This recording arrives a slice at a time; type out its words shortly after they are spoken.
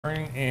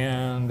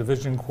And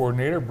Division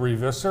Coordinator Bree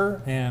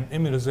Visser and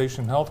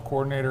Immunization Health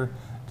Coordinator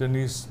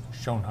Denise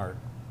Schonhard.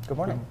 Good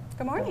morning.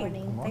 Good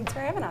morning. Thanks for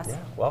having us. Yeah,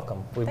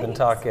 welcome. We've been Thanks.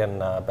 talking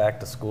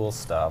back to school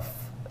stuff,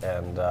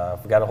 and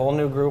we've got a whole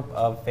new group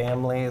of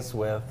families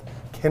with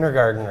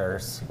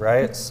kindergartners,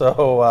 right?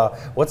 So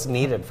what's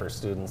needed for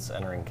students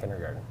entering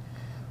kindergarten?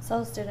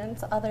 So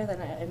students, other than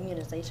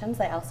immunizations,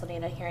 they also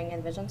need a hearing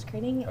and vision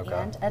screening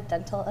and a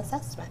dental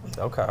assessment.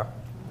 Okay.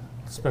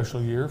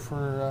 Special year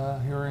for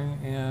hearing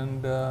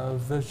and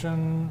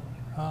vision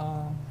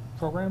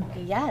program?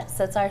 Yes,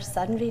 it's our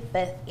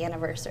 75th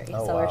anniversary,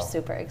 Oh, so wow. we're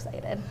super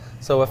excited.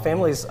 So if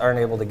families aren't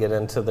able to get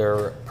into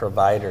their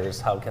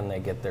providers, how can they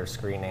get their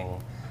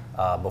screening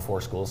before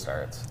school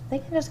starts? They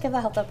can just give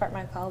the health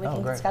department a call. We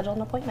can great. schedule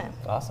an appointment.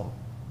 Awesome.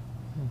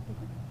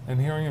 And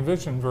hearing and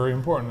vision, very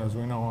important, as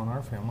we know in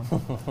our family.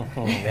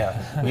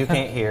 Yeah, you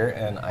can't hear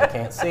and I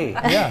can't see.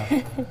 Yeah.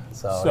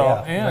 So, So,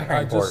 yeah, and very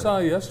I just important. saw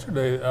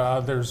yesterday,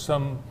 there's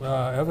some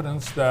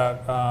evidence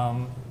that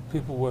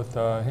people with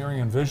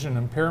hearing and vision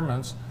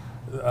impairments,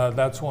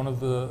 that's one of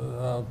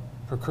the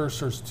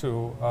precursors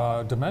to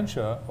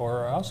dementia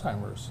or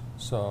Alzheimer's.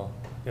 So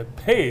it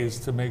pays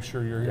to make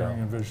sure your hearing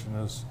and vision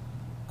is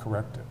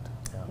corrected.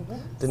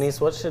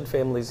 Denise, what should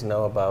families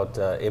know about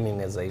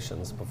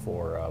immunizations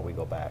before we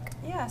go back?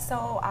 Yeah,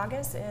 so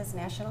August is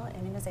National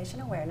Immunization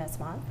Awareness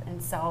Month,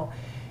 and so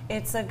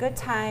it's a good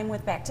time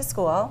with back to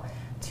school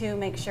to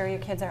make sure your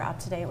kids are up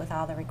to date with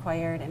all the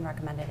required and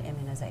recommended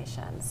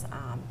immunizations.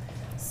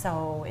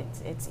 So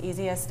it's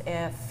easiest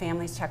if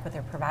families check with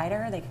their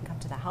provider. They can come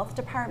to the health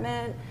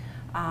department,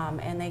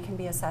 and they can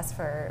be assessed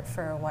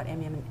for what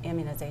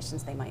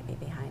immunizations they might be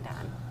behind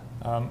on.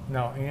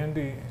 Now,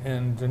 Andy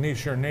and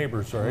Denise, you're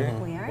neighbors, right?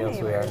 We are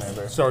Yes, we are neighbors.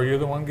 neighbors. So are you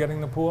the one getting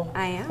the pool?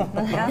 I am.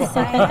 Yes,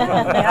 I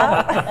am.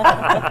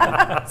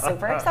 Yeah.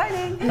 Super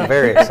exciting.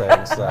 Very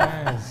exciting stuff.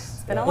 Nice.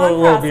 It's been a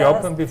long Will it be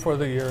process. open before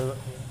the year?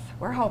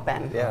 We're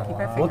hoping. Yeah, Keep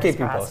our we'll fingers keep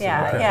you crossed. posted.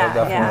 Yeah, Okay. yeah,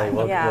 We'll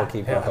definitely- yeah. we'll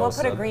keep you We'll put a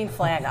posted. green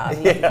flag up.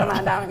 You can come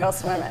on down and go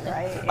swimming,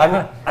 right?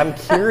 Yeah. I'm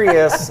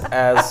curious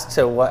as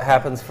to what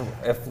happens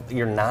if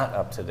you're not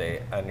up to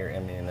date on your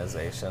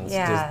immunizations.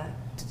 Yeah.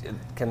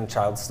 Can a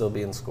child still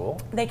be in school?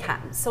 They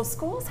can. So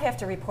schools have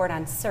to report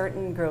on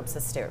certain groups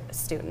of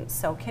students.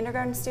 So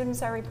kindergarten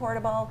students are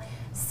reportable,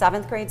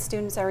 7th grade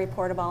students are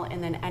reportable,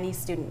 and then any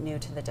student new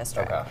to the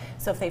district. Okay.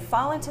 So if they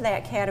fall into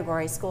that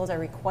category, schools are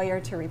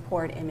required to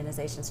report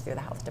immunizations through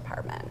the health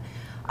department.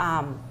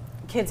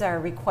 Kids are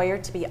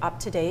required to be up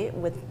to date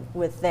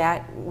with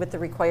the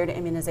required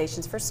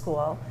immunizations for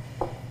school.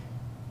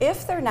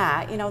 If they're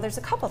not, there's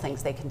a couple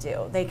things they can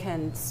do. They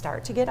can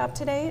start to get up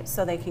to date,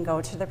 so they can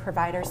go to the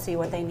provider, see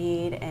what they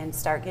need, and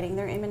start getting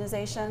their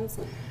immunizations.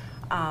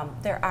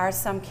 There are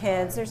some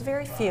kids, there's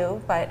very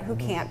few, but who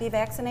can't be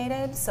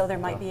vaccinated, so there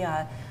might be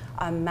a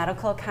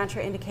medical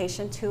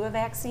contraindication to a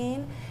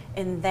vaccine.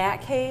 In that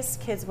case,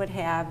 kids would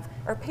have,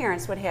 or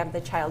parents would have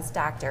the child's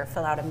doctor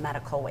fill out a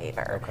medical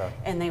waiver. Okay.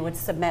 And they would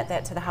submit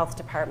that to the health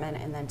department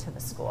and then to the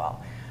school.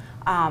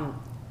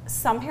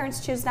 Some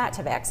parents choose not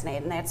to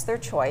vaccinate, and that's their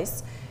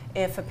choice.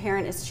 If a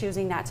parent is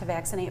choosing not to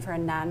vaccinate for a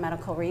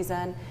non-medical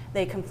reason,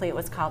 they complete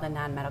what's called a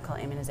non-medical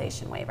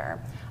immunization waiver.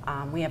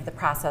 We have the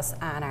process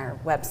on our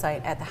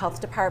website at the health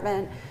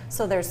department,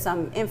 so there's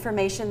some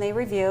information they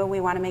review.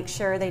 We want to make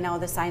sure they know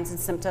the signs and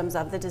symptoms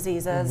of the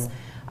diseases,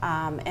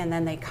 and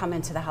then they come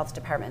into the health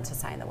department to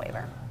sign the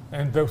waiver.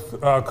 And with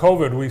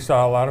COVID, we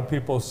saw a lot of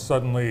people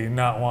suddenly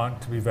not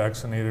want to be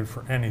vaccinated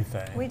for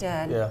anything. We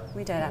did. Yeah.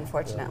 We did,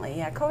 unfortunately.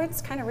 Yeah,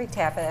 COVID's kind of wreaked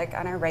havoc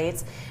on our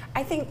rates.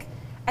 I think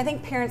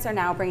parents are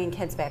now bringing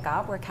kids back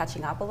up. We're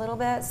catching up a little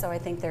bit, so I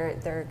think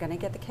they're going to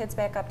get the kids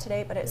back up to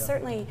date. But it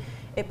certainly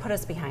put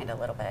us behind a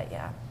little bit.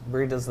 Yeah.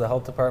 Bree, does the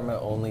health department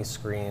only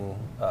screen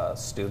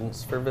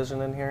students for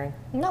vision and hearing,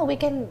 No, we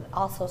can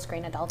also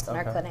screen adults in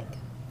our Okay. clinic.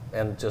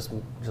 and just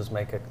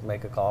make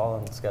a call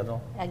and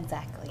schedule?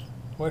 Exactly.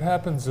 What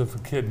happens if a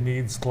kid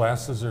needs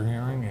glasses or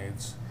hearing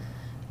aids?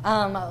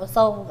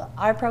 So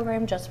our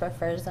program just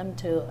refers them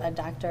to a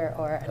doctor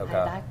or an Okay.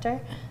 eye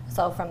doctor.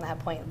 So from that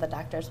point, the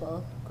doctors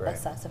will Great.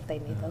 assess if they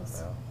need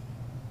those. Yeah.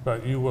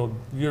 But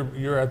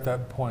you're at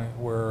that point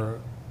where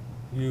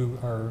you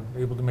are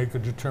able to make a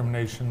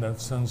determination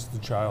that sends the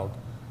child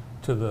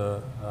to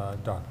the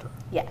doctor.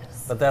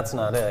 Yes. But that's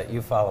not it.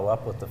 You follow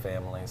up with the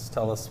families.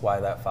 Tell us why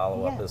that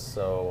follow-up Yeah. is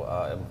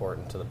so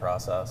important to the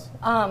process.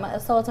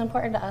 So it's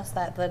important to us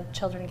that the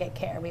children get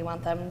care. We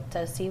want them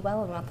to see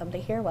well, we want them to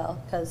hear well,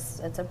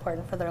 because it's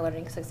important for their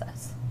learning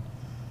success.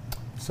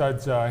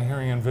 Besides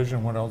hearing and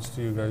vision, what else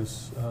do you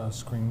guys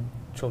screen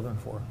children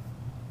for?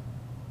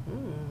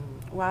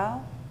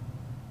 Well,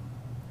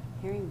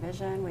 hearing,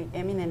 vision,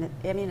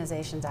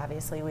 immunizations,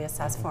 obviously, we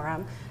assess for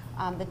them.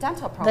 The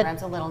dental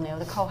program's a little new,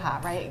 the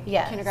COHOT, right?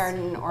 Yes.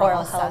 Kindergarten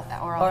Oral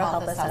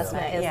health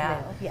assessment. is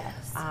Yeah. new,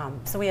 yes.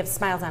 So we have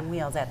Smiles on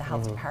Wheels at the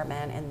health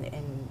department,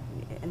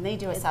 and they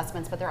do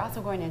assessments, but they're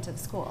also going into the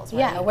schools, right?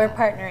 Yeah, we're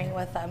partnering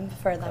with them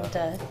for them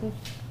to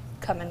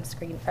come and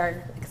screen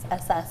or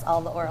assess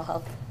all the oral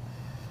health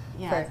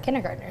Yeah. for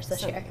kindergartners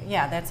this So, year.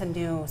 yeah, that's a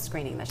new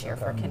screening this year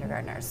for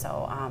kindergartners.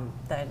 So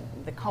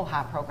the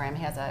COHOP program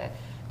has a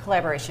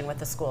collaboration with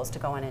the schools to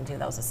go in and do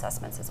those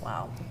assessments as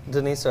well.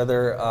 Denise, are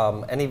there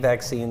any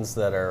vaccines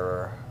that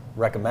are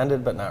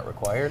recommended but not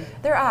required?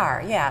 There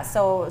are, yeah.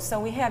 So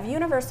we have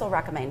universal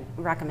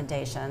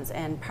recommendations,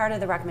 and part of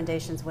the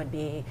recommendations would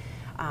be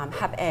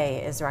Hep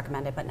A is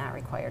recommended but not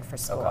required for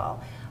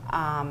school.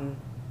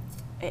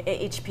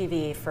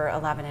 HPV for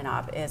 11 and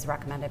up is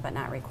recommended but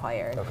not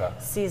required.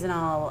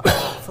 Seasonal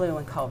flu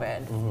and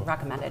COVID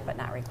recommended but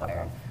not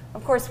required.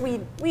 Of course,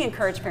 we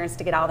encourage parents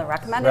to get all the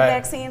recommended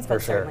vaccines,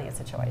 but certainly it's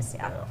a choice.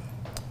 Yeah.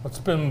 What's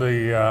been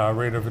the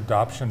rate of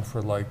adoption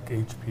for like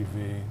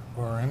HPV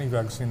or any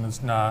vaccine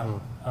that's not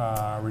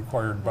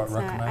required but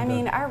recommended? I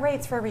mean, our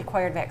rates for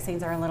required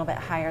vaccines are a little bit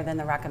higher than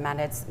the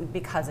recommended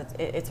because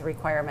it's a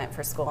requirement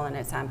for school and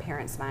it's on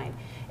parents' mind.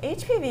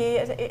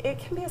 HPV, it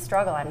can be a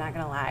struggle, I'm not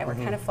going to lie. We're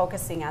kind of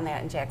focusing on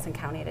that in Jackson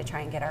County to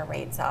try and get our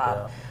rates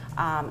up.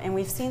 And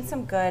we've seen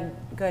some good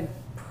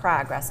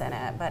progress in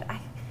it, but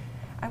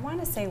I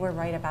want to say we're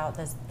right about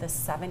the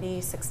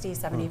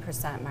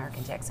 70% mark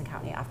in Jackson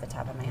County off the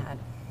top of my head.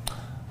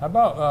 How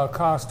about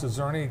cost? Is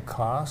there any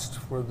cost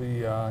for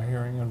the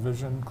hearing and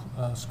vision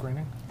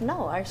screening?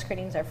 No, our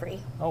screenings are free.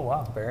 Oh,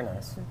 wow. Very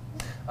nice.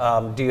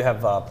 Do you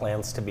have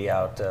plans to be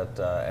out at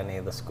any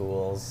of the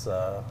schools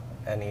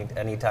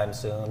anytime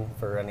soon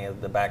for any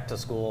of the back to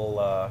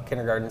school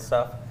kindergarten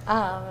stuff?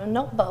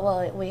 No,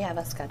 but we have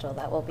a schedule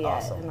that we'll be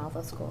at in all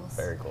the schools.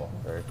 Very cool,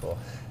 very cool.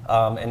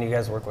 And you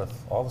guys work with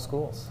all the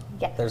schools?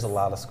 Yes. There's a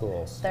lot of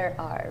schools. There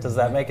are. Does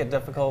that make it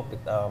difficult?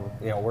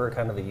 You know, we're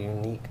kind of a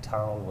unique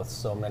town with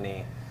so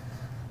many,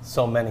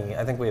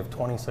 I think we have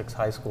 26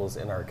 high schools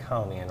in our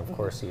county, and of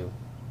course you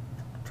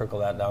trickle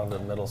that down to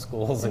middle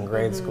schools and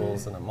grade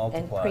schools, and it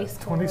multiplies. And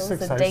preschools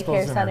 26 and high daycare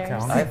schools in our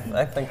centers. county?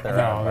 I think there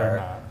No, are. they're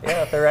not.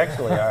 Yeah, there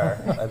actually are.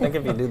 I think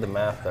if you do the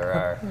math, there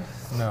are.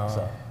 No.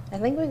 So I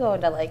think we go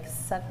into like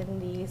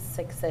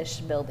 76-ish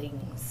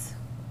buildings.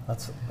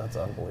 that's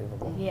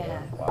unbelievable.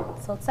 Yeah. Wow.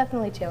 So it's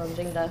definitely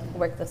challenging to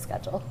work the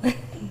schedule.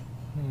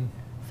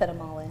 Fit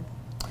them all in.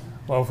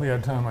 Well, if we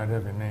had time, I'd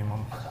have you name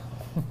them.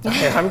 It's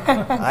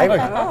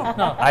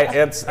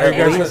Are you at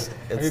guys least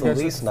at- are you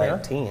guys at the fair?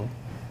 19.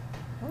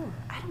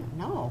 I don't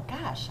know,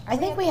 gosh. I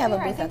think we have a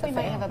booth I think at the we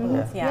fair. might have a Mhm.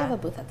 booth, We yeah. have a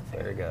booth at the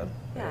fair. Very good.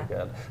 Yeah. Very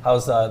good.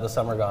 How's the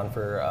summer gone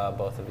for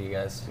both of you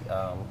guys?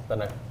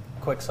 Been a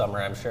quick summer,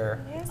 I'm sure.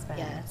 It has been.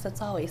 Yes,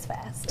 it's always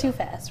fast. Too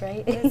fast,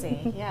 right?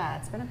 Busy, yeah.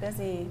 It's been a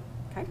busy,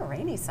 kind of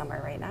rainy summer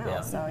right now.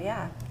 Yeah. So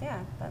yeah,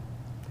 but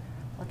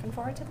looking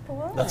forward to the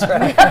pool. That's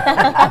right.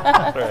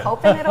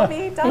 Hoping it'll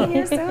be done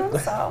here soon.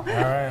 So All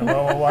right,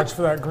 well, we'll watch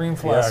for that green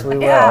flag. Yes, we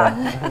will.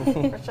 yeah,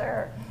 for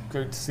sure.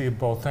 Good to see you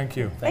both. Thank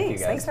you. Thank you,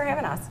 Thanks. guys. Thanks for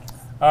having us.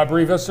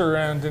 Bree Visser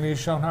and Denise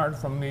Schonhard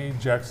from the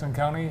Jackson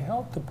County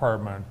Health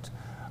Department.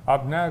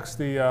 Up next,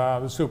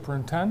 the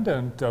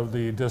superintendent of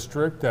the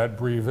district at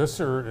Bree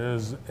Visser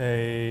is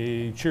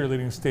a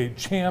cheerleading state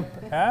champ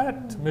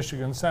at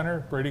Michigan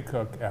Center, Brady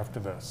Cook, after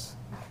this.